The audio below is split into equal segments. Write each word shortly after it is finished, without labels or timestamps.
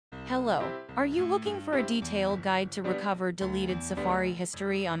Hello, are you looking for a detailed guide to recover deleted Safari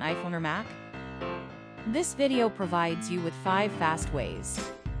history on iPhone or Mac? This video provides you with 5 fast ways.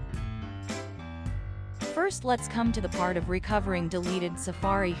 First, let's come to the part of recovering deleted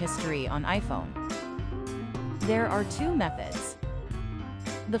Safari history on iPhone. There are 2 methods.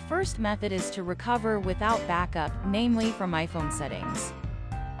 The first method is to recover without backup, namely from iPhone settings.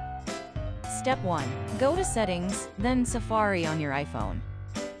 Step 1. Go to Settings, then Safari on your iPhone.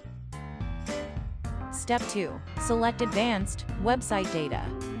 Step 2. Select Advanced, Website Data.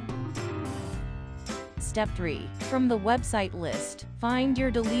 Step 3. From the website list, find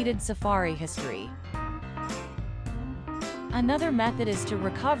your deleted Safari history. Another method is to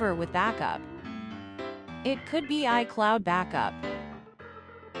recover with backup. It could be iCloud backup.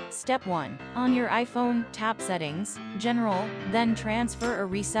 Step 1. On your iPhone, tap Settings, General, then Transfer or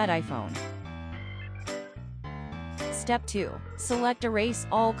Reset iPhone. Step 2. Select Erase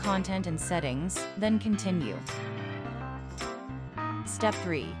all content and settings, then Continue. Step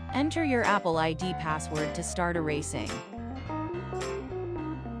 3. Enter your Apple ID password to start erasing.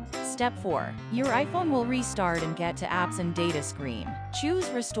 Step 4. Your iPhone will restart and get to Apps and Data screen. Choose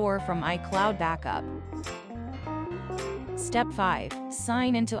Restore from iCloud Backup. Step 5.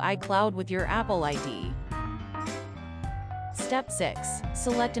 Sign into iCloud with your Apple ID. Step 6.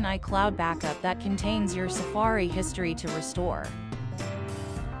 Select an iCloud backup that contains your Safari history to restore.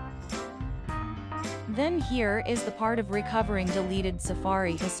 Then here is the part of recovering deleted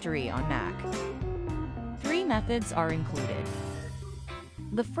Safari history on Mac. 3 methods are included.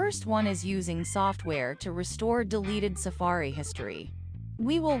 The first one is using software to restore deleted Safari history.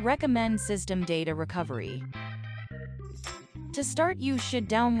 We will recommend Cisdem Data Recovery. To start, you should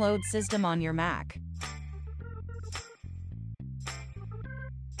download Cisdem on your Mac.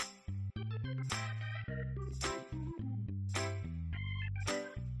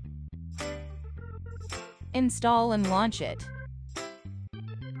 Install and launch it.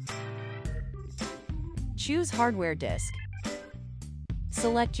 Choose Hardware Disk.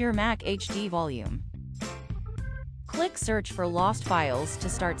 Select your Mac HD volume. Click Search for lost files to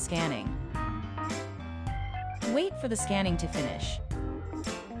start scanning. Wait for the scanning to finish.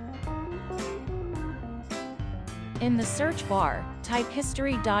 In the search bar, type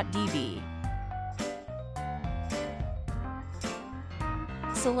history.db.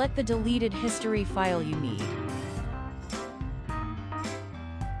 Select the deleted history file you need.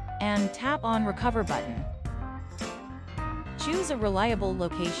 And tap on Recover button. Choose a reliable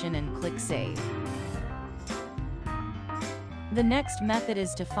location and click Save. The next method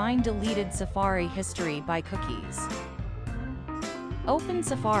is to find deleted Safari history by cookies. Open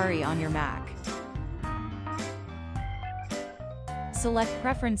Safari on your Mac. Select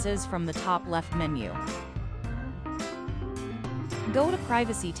Preferences from the top left menu. Go to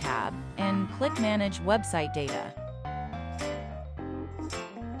Privacy tab, and click Manage Website Data.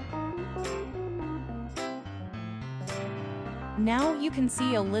 Now you can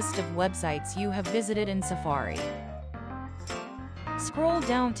see a list of websites you have visited in Safari. Scroll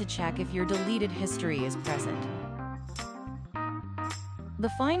down to check if your deleted history is present.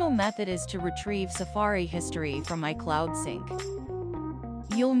 The final method is to retrieve Safari history from iCloud Sync.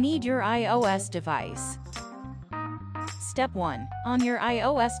 You'll need your iOS device. Step 1. On your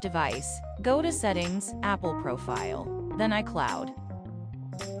iOS device, go to Settings, Apple Profile, then iCloud.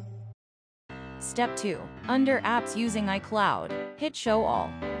 Step 2. Under Apps using iCloud, hit Show All.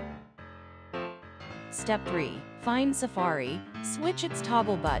 Step 3. Find Safari, switch its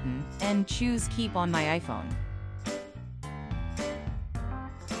toggle button, and choose Keep on my iPhone.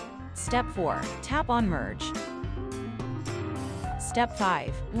 Step 4. Tap on Merge. Step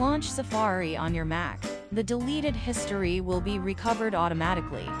 5. Launch Safari on your Mac. The deleted history will be recovered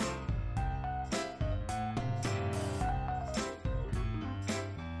automatically.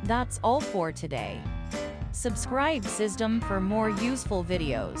 That's all for today. Subscribe Cisdem for more useful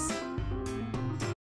videos.